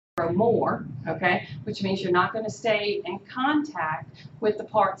more, okay, which means you're not going to stay in contact with the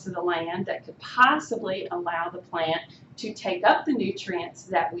parts of the land that could possibly allow the plant to take up the nutrients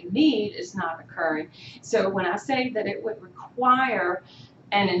that we need is not occurring. So when I say that it would require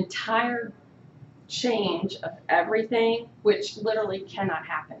an entire change of everything, which literally cannot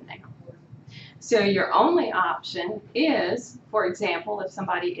happen now. So your only option is, for example, if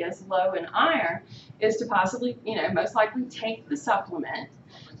somebody is low in iron, is to possibly, most likely take the supplement.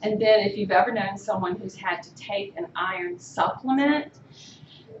 And then if you've ever known someone who's had to take an iron supplement,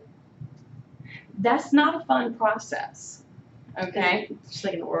 that's not a fun process, okay? Just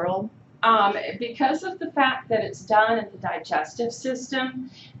like an oral? Because of the fact that it's done in the digestive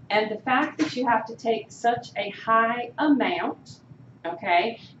system and the fact that you have to take such a high amount,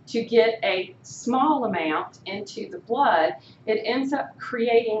 okay, to get a small amount into the blood, it ends up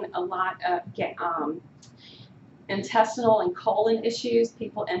creating a lot of intestinal and colon issues.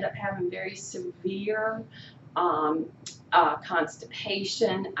 People end up having very severe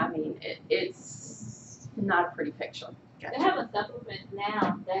constipation. I mean, it's not a pretty picture. They have a supplement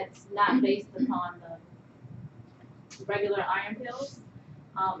now that's not based upon the regular iron pills.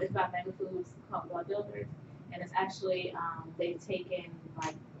 It's by Mega Foods called Blood Builders, and it's actually they've taken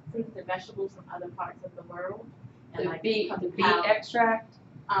like fruits and vegetables from other parts of the world. And The beet extract?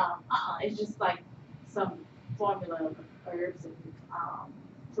 It's just like some formula of herbs and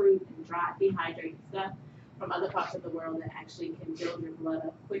fruit and dry dehydrated stuff from other parts of the world that actually can build your blood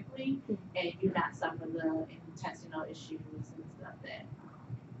up quickly, and you not suffer the intestinal issues and stuff that.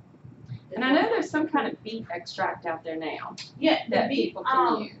 And I know there's some kind of beet extract out there now. Yeah, that beet, people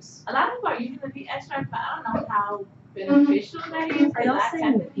can use. A lot of people are using the beet extract, but I don't know how beneficial that is. Are y'all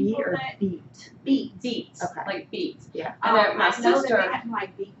saying beet or beet? Beets, Okay. like beets. Yeah. I know my I know that sister. they have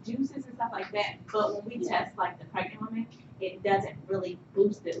like beet juices and stuff like that, but when we test like the pregnant woman, it doesn't really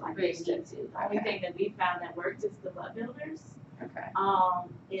boost it like they need to. The only thing that we found that works is the blood builders. Okay.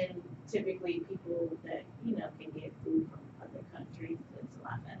 And typically people that can get food from other countries, it's a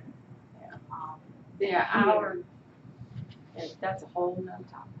lot better. That's a whole nother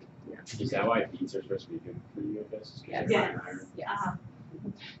topic. Is that why beets are supposed to be good for you, I guess? Yes. Yes. Iron? Yes.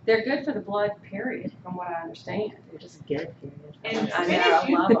 They're good for the blood, period, from what I understand. They're just good, period. And I know, spinach I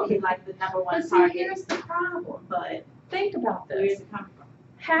used love to them. be like the number one But see, target. here's the problem. But Think about where does this. it come from?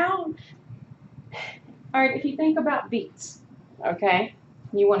 How, all right, if you think about beets, okay,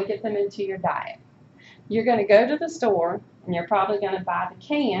 you want to get them into your diet. You're going to go to the store and you're probably going to buy the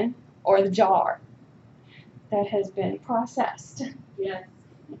can or the jar that has been processed, Yes.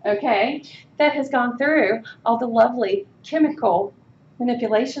 okay, that has gone through all the lovely chemical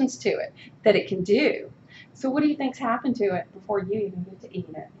manipulations to it that it can do. So what do you think's happened to it before you even get to eat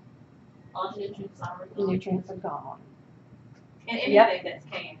it? All nutrients are The nutrients are gone. And anything Yep. that's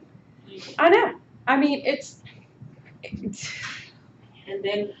canned. I know. I mean, it's And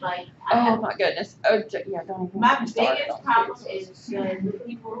then like oh my goodness. Oh yeah, don't even my get me started biggest on problem foods. is the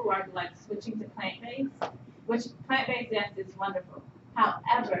people who are like switching to plant-based, which plant-based, yes, is wonderful.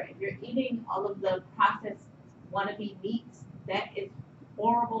 However, if you're eating all of the processed wannabe meats, that is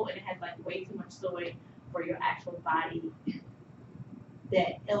horrible, and it has like way too much soy for your actual body.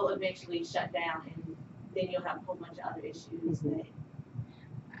 That it'll eventually shut down, and then you'll have a whole bunch of other issues that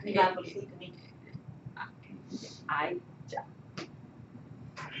you gotta go to sleep and eat.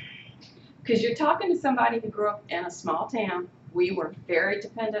 Because you're talking to somebody who grew up in a small town. We were very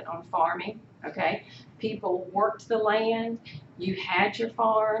dependent on farming, okay? People worked the land, you had your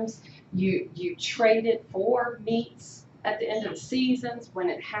farms, you traded for meats at the end of the seasons when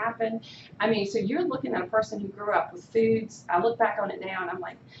it happened. I mean, so you're looking at a person who grew up with foods. I look back on it now and I'm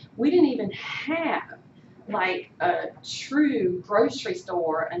like, we didn't even have like a true grocery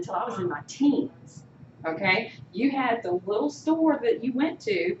store until I was in my teens, okay? You had the little store that you went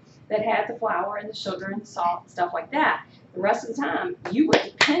to that had the flour and the sugar and the salt and stuff like that. The rest of the time, you were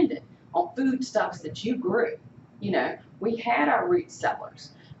dependent on foodstuffs that you grew. You know, we had our root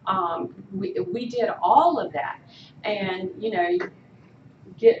cellars. We did all of that. And, you know,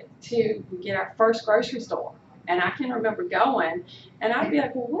 get our first grocery store. And I can remember going, and I'd be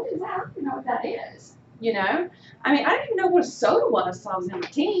like, well, what is that? I don't even know what that is. You know? I mean, I didn't even know what a soda was until I was in my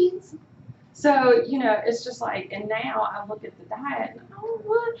teens. So, you know, it's just like, and now I look at the diet and, oh,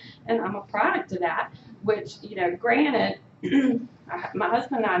 what? And I'm a product of that, which, you know, granted, my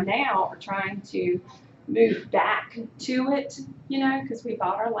husband and I now are trying to move back to it, you know, because we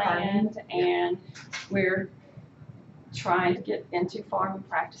bought our land and we're trying to get into farming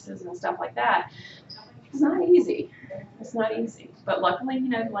practices and stuff like that. It's not easy. It's not easy. But luckily, you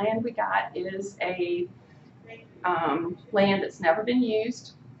know, the land we got is a land that's never been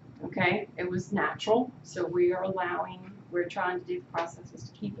used. Okay, it was natural, so we're trying to do the processes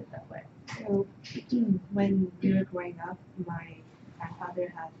to keep it that way. So when we were growing up, my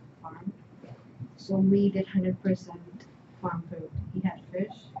grandfather had a farm. So we did 100% farm food. He had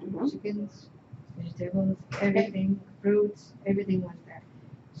fish, Mhm. chickens, vegetables, everything, fruits, everything was there.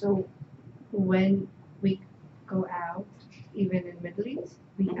 So when we go out, even in Middle East,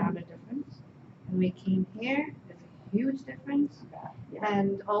 we found a difference. When we came here, there's a huge difference. Yeah.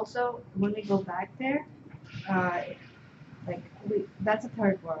 And also when we go back there, that's a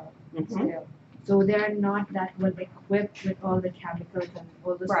third world Mhm. still. So they're not that well equipped with all the chemicals and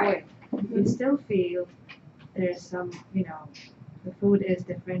all the Right. soil. We still feel there's some, the food is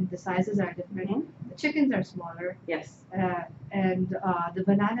different, the sizes are different, Mhm. the chickens are smaller, Yes. and the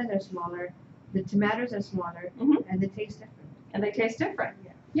bananas are smaller, the tomatoes are smaller, Mhm. and they taste different. And they taste different.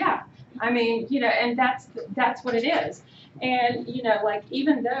 Yeah. Yeah. I mean, and that's what it is. And, like,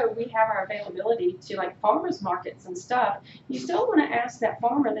 even though we have our availability to, like, farmers markets and stuff, you still want to ask that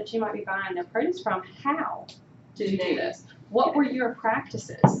farmer that you might be buying their produce from, how did you do this? What were your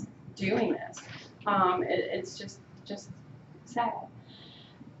practices doing this? It's just sad.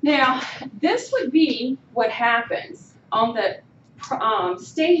 Now, this would be what happens on the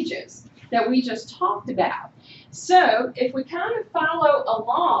stages that we just talked about. So if we kind of follow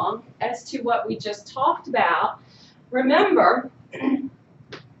along as to what we just talked about, remember,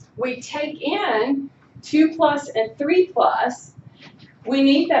 we take in 2+ and 3+. We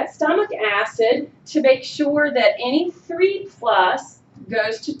need that stomach acid to make sure that any 3+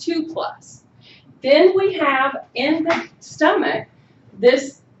 goes to 2+. Then we have in the stomach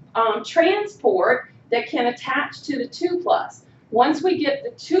this transport that can attach to the 2+. Once we get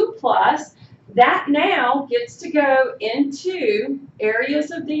the 2+, that now gets to go into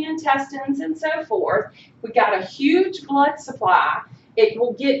areas of the intestines and so forth. We got a huge blood supply. It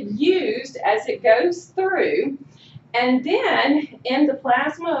will get used as it goes through. And then in the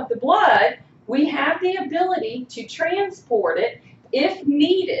plasma of the blood, we have the ability to transport it. If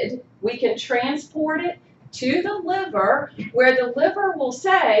needed, we can transport it to the liver, where the liver will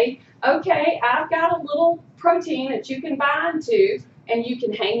say, okay, I've got a little protein that you can bind to, and you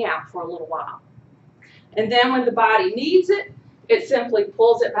can hang out for a little while. And then when the body needs it, it simply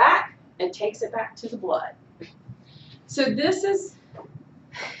pulls it back and takes it back to the blood. So this is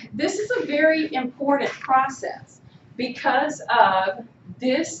a very important process, because of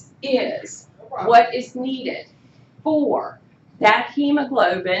this is what is needed for that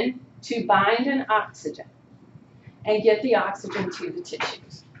hemoglobin to bind an oxygen and get the oxygen to the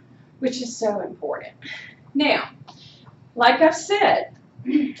tissues, which is so important. Now, like I've said,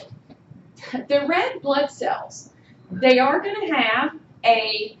 the red blood cells, they are going to have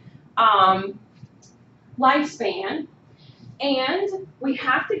a lifespan, and we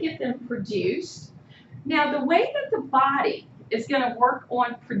have to get them produced. Now, the way that the body is going to work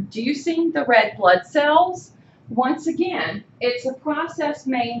on producing the red blood cells, once again, it's a process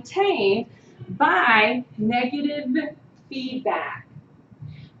maintained by negative feedback.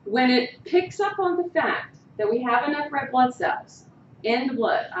 When it picks up on the fact that we have enough red blood cells in the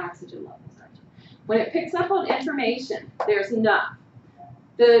blood, oxygen levels, when it picks up on information, there's enough.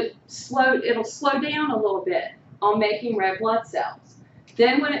 It'll slow down a little bit on making red blood cells.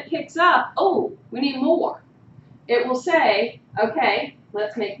 Then when it picks up, oh, we need more, it will say, okay,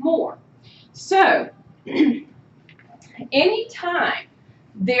 let's make more. So, anytime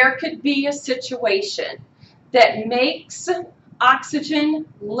there could be a situation that makes oxygen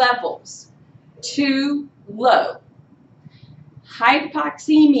levels too low,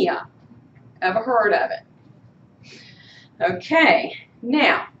 hypoxemia, ever heard of it? Okay,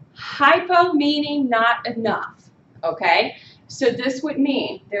 now, hypo meaning not enough, okay? So this would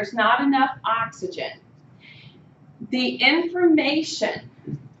mean there's not enough oxygen. The information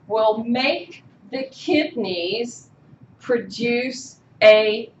will make the kidneys produce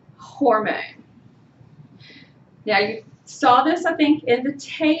a hormone. Now, you saw this, I think, in the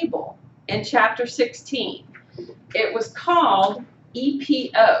table in chapter 16. It was called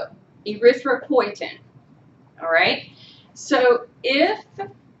EPO, erythropoietin, all right? So if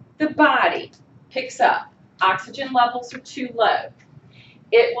the body picks up oxygen levels are too low,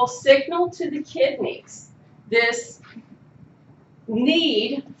 it will signal to the kidneys this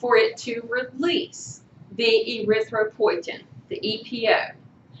need for it to release the erythropoietin, the EPO.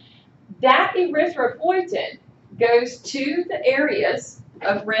 That erythropoietin goes to the areas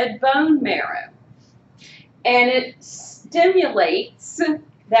of red bone marrow, and it stimulates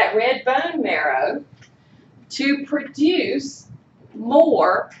that red bone marrow to produce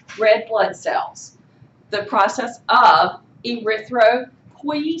more red blood cells, the process of erythropoiesis.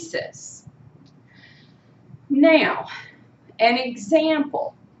 poiesis. Now, an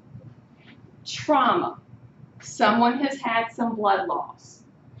example, trauma. Someone has had some blood loss.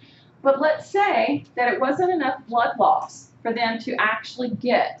 But let's say that it wasn't enough blood loss for them to actually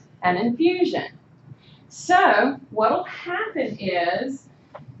get an infusion. So what will happen is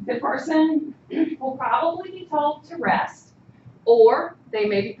the person will probably be told to rest, or they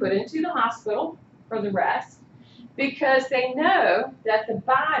may be put into the hospital for the rest because they know that the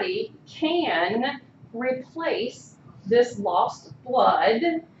body can replace this lost blood,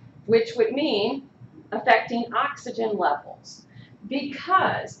 which would mean affecting oxygen levels,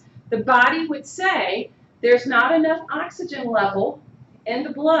 because the body would say there's not enough oxygen level in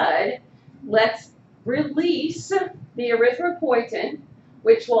the blood. Let's release the erythropoietin,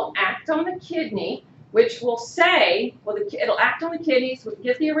 which will act on the kidney, which will say, well, it'll act on the kidneys,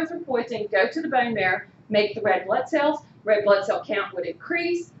 get the erythropoietin, go to the bone marrow, make the red blood cells. Red blood cell count would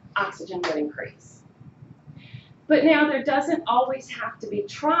increase, oxygen would increase. But now there doesn't always have to be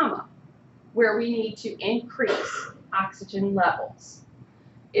trauma where we need to increase oxygen levels.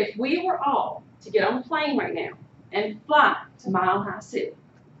 If we were all to get on a plane right now and fly to Mile High City,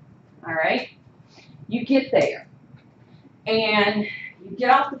 all right, you get there and you get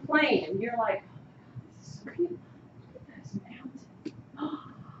off the plane and you're like, oh, this is so cute. Look at those mountains.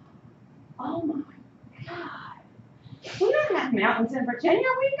 Oh my God. We don't have mountains in Virginia,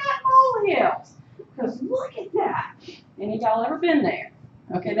 we got molehills. Because look at that. Any of y'all ever been there?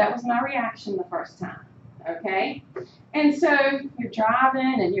 Okay, that was my reaction the first time. Okay? And so you're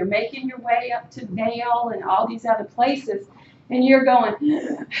driving and you're making your way up to Vail and all these other places, and you're going,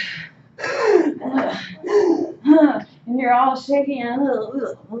 and you're all shaking.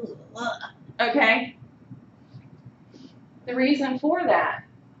 Okay? The reason for that,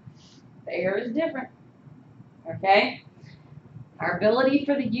 the air is different. Okay? Our ability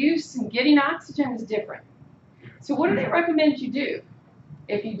for the use and getting oxygen is different. So what do they recommend you do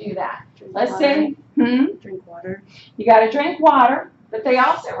if you do that? Let's say, Drink water. You got to drink water, but they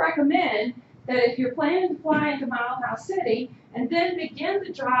also recommend that if you're planning to fly into Mile High City and then begin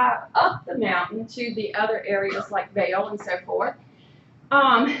to drive up the mountain to the other areas like Vail and so forth,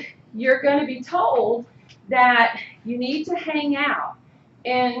 you're going to be told that you need to hang out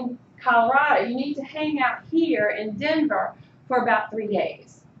in Colorado. You need to hang out here in Denver for about 3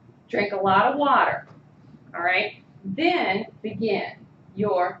 days. Drink a lot of water, all right? Then begin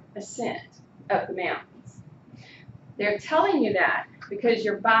your ascent of the mountains. They're telling you that because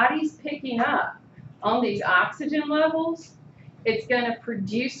your body's picking up on these oxygen levels. It's going to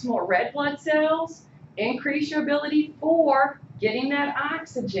produce more red blood cells, increase your ability for getting that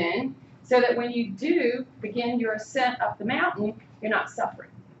oxygen so that when you do begin your ascent up the mountain, you're not suffering.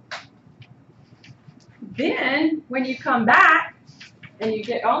 Then, when you come back and you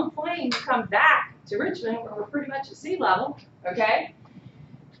get on the plane, you come back to Richmond, where we're pretty much at sea level, okay?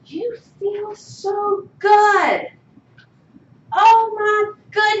 You feel so good. Oh my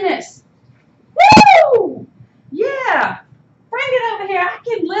goodness. Woo! Yeah. Bring it over here. I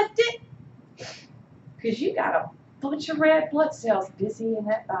can lift it. Because you got a bunch of red blood cells busy in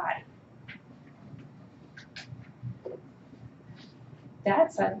that body.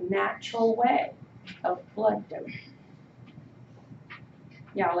 That's a natural way of blood donation.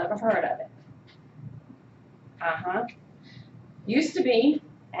 Y'all ever heard of it? Used to be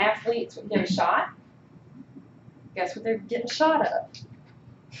athletes would get a shot. Guess what they're getting a shot of?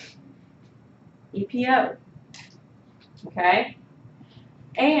 EPO. Okay?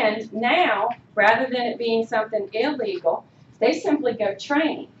 And now, rather than it being something illegal, they simply go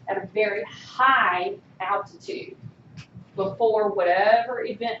train at a very high altitude before whatever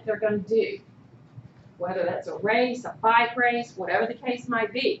event they're going to do. Whether that's a race, a bike race, whatever the case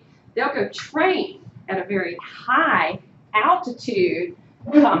might be. They'll go train at a very high altitude,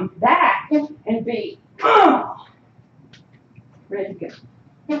 come back, and be ready to go.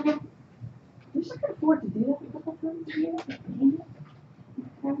 Wish I could afford to do that a couple times a year.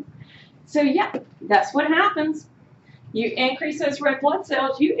 Okay. So yeah, that's what happens. You increase those red blood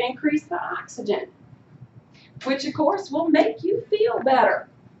cells, you increase the oxygen, which of course will make you feel better.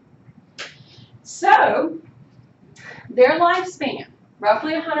 So, their lifespan,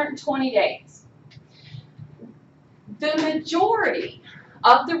 roughly 120 days. The majority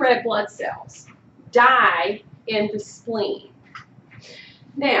of the red blood cells die in the spleen.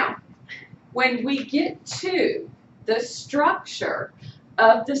 Now, when we get to the structure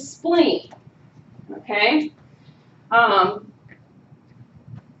of the spleen, okay,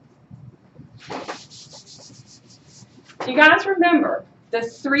 you guys remember the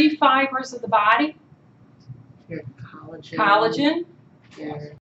 3 fibers of the body? Your collagen. Collagen, their